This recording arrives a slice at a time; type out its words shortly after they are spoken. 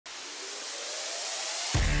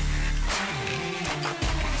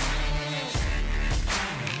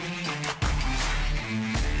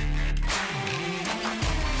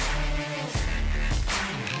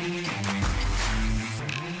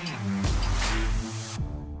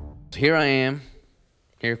here I am.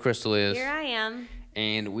 Here Crystal is. Here I am.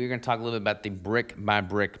 And we're going to talk a little bit about the brick by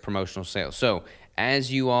brick promotional sales. So,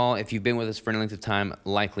 as you all, if you've been with us for any length of time,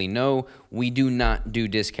 likely know, we do not do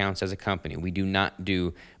discounts as a company. We do not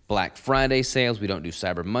do Black Friday sales. We don't do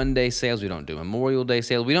Cyber Monday sales. We don't do Memorial Day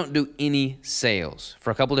sales. We don't do any sales for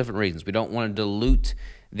a couple different reasons. We don't want to dilute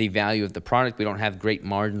the value of the product. We don't have great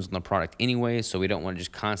margins on the product anyway, so we don't want to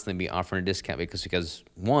just constantly be offering a discount because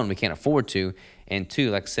one, we can't afford to, and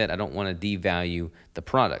two, like I said, I don't want to devalue the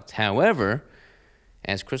product. However,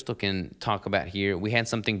 as Crystal can talk about here, we had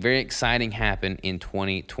something very exciting happen in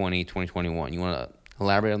 2020, 2021. You want to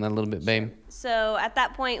elaborate on that a little bit, babe? So at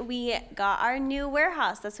that point, we got our new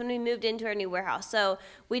warehouse. That's when we moved into our new warehouse. So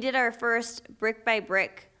we did our first brick by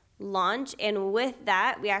brick launch, and with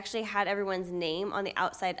that we actually had everyone's name on the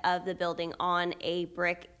outside of the building on a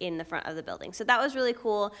brick in the front of the building. So that was really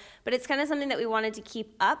cool, but it's kind of something that we wanted to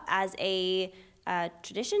keep up as a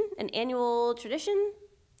tradition, an annual tradition.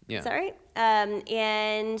 Yeah. Is that right?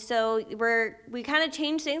 And so we kind of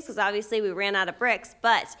changed things because obviously we ran out of bricks,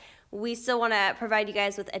 but we still want to provide you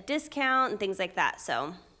guys with a discount and things like that.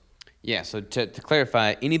 So yeah, so to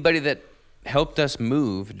clarify, anybody that helped us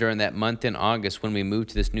move during that month in August when we moved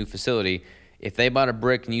to this new facility, if they bought a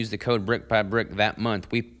brick and used the code brick by brick that month,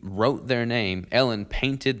 we wrote their name, Ellen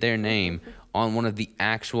painted their name on one of the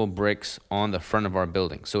actual bricks on the front of our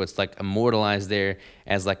building. So it's like immortalized there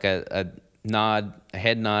as like a nod, a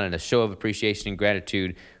head nod, and a show of appreciation and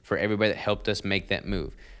gratitude for everybody that helped us make that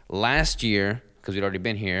move. Last year, because we'd already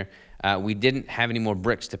been here, we didn't have any more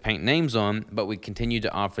bricks to paint names on, but we continued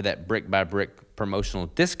to offer that brick by brick promotional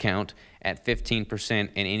discount at 15%,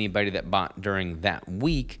 and anybody that bought during that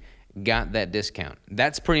week got that discount.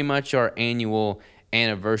 That's pretty much our annual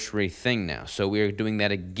anniversary thing now. So we are doing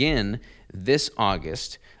that again this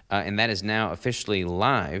August, and that is now officially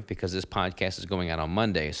live because this podcast is going out on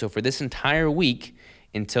Monday. So for this entire week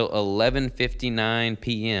until 11:59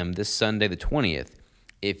 p.m. this Sunday the 20th,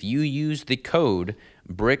 if you use the code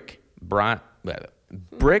brick by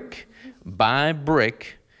brick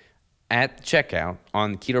at checkout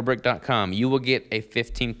on ketobrick.com, you will get a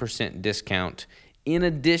 15% discount in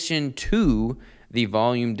addition to the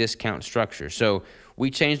volume discount structure. So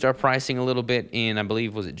we changed our pricing a little bit in, I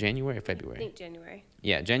believe, was it January or February? I think January.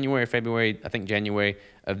 Yeah, January or February, I think January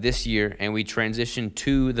of this year, and we transitioned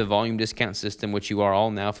to the volume discount system, which you are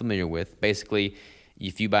all now familiar with. Basically,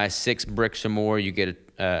 if you buy 6 bricks or more, you get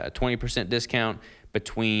a 20% discount.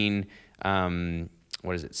 Between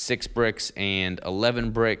 6 bricks and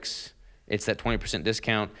 11 bricks, it's that 20%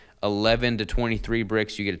 discount. 11 to 23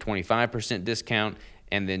 bricks, you get a 25% discount,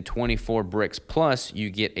 and then 24 bricks plus, you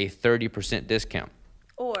get a 30% discount.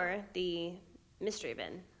 Or the mystery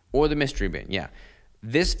bin. Or the mystery bin, yeah.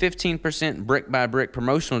 This 15% brick by brick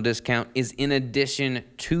promotional discount is in addition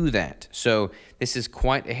to that. So this is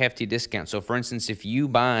quite a hefty discount. So for instance, if you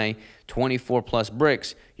buy 24 plus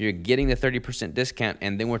bricks, you're getting the 30% discount,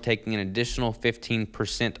 and then we're taking an additional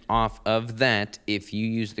 15% off of that if you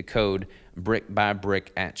use the code brick by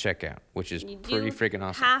brick at checkout, which is pretty freaking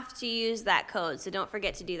awesome. You have to use that code, so don't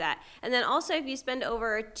forget to do that. And then also, if you spend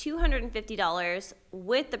over $250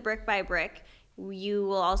 with the brick by brick, you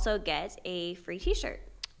will also get a free t-shirt.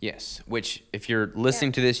 Yes, which if you're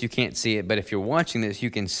listening to this, you can't see it, but if you're watching this, you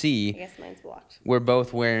can see. I guess mine's blocked. We're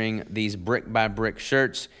both wearing these brick by brick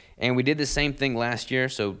shirts, and we did the same thing last year.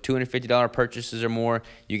 So $250 purchases or more,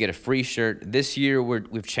 you get a free shirt. This year,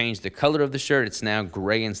 we've changed the color of the shirt. It's now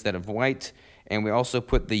gray instead of white, and we also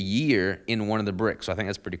put the year in one of the bricks. So I think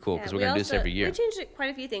that's pretty cool because we're going to do this every year. We changed quite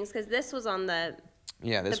a few things because this was on the...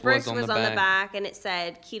 Yeah, this the brick was on the back, and it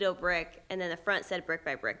said Keto Brick, and then the front said brick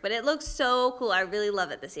by brick. But it looks so cool. I really love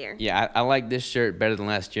it this year. Yeah, I like this shirt better than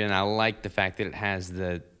last year, and I like the fact that it has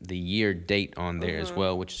the year date on there as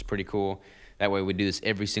well, which is pretty cool. That way we do this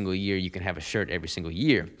every single year. You can have a shirt every single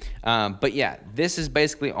year. But yeah, this is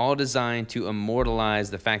basically all designed to immortalize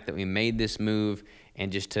the fact that we made this move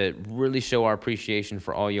and just to really show our appreciation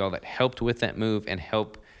for all y'all that helped with that move and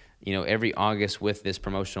help every August with this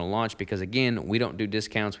promotional launch, because again, we don't do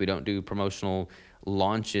discounts. We don't do promotional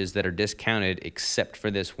launches that are discounted except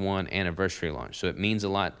for this one anniversary launch. So it means a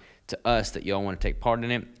lot to us that y'all want to take part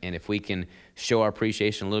in it. And if we can show our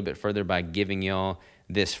appreciation a little bit further by giving y'all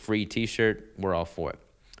this free t-shirt, we're all for it.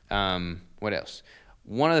 What else?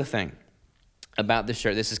 One other thing about this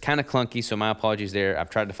shirt, this is kind of clunky, so my apologies there.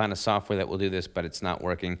 I've tried to find a software that will do this, but it's not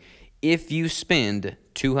working. If you spend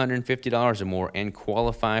 $250 or more and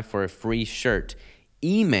qualify for a free shirt,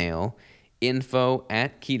 email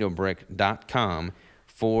info@ketobrick.com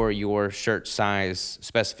for your shirt size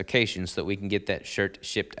specifications so that we can get that shirt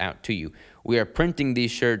shipped out to you. We are printing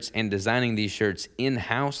these shirts and designing these shirts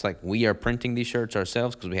in-house. Like, we are printing these shirts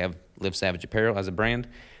ourselves because we have Live Savage Apparel as a brand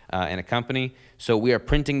and a company. So we are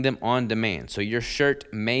printing them on demand. So your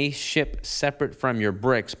shirt may ship separate from your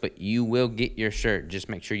bricks, but you will get your shirt. Just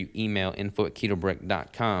make sure you email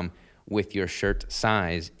info@ketobrick.com with your shirt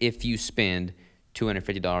size if you spend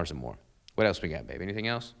 $250 or more. What else we got, babe? Anything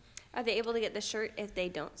else? Are they able to get the shirt if they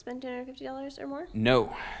don't spend $250 or more?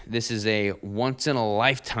 No. This is a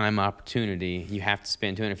once-in-a-lifetime opportunity. You have to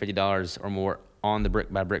spend $250 or more on the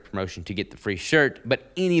Brick by Brick promotion to get the free shirt,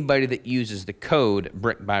 but anybody that uses the code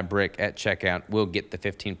Brick by Brick at checkout will get the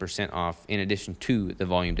 15% off in addition to the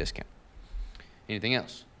volume discount. Anything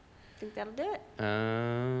else? I think that'll do it.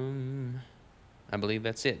 I believe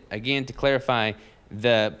that's it. Again, to clarify,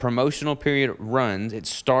 the promotional period runs. It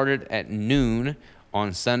started at noon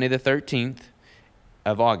on Sunday the 13th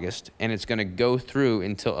of August, and it's going to go through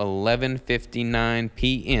until 11:59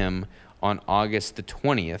 p.m. on August the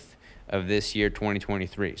 20th of this year,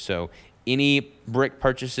 2023. So any brick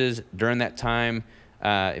purchases during that time,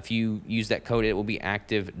 if you use that code, it will be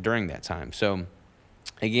active during that time. So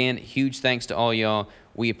again, huge thanks to all y'all.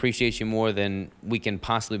 We appreciate you more than we can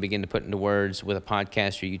possibly begin to put into words with a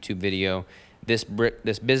podcast or YouTube video. This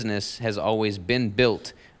business has always been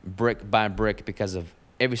built brick by brick because of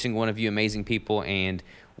every single one of you amazing people, and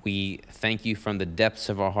we thank you from the depths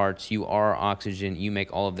of our hearts. You are our oxygen. You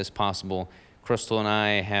make all of this possible. Crystal and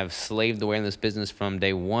I have slaved away in this business from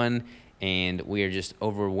day one, and we are just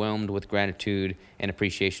overwhelmed with gratitude and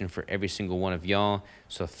appreciation for every single one of y'all.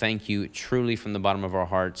 So thank you truly from the bottom of our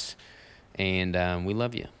hearts, and we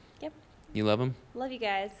love you. Yep. You love him? Love you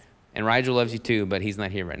guys. And Rigel loves you too, but he's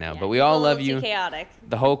not here right now. Yeah, but we all love too you. Chaotic.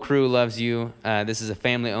 The whole crew loves you. This is a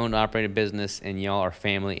family-owned, operated business, and y'all are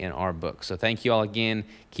family in our book. So thank you all again.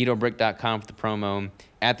 ketobrick.com for the promo.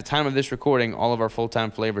 At the time of this recording, all of our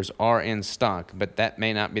full-time flavors are in stock, but that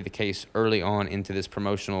may not be the case early on into this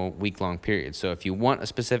promotional week-long period. So if you want a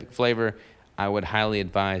specific flavor, I would highly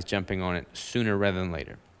advise jumping on it sooner rather than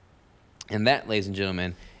later. And that, ladies and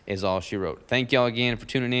gentlemen, is all she wrote. Thank y'all again for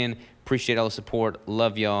tuning in. Appreciate all the support.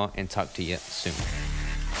 Love y'all, and talk to you soon.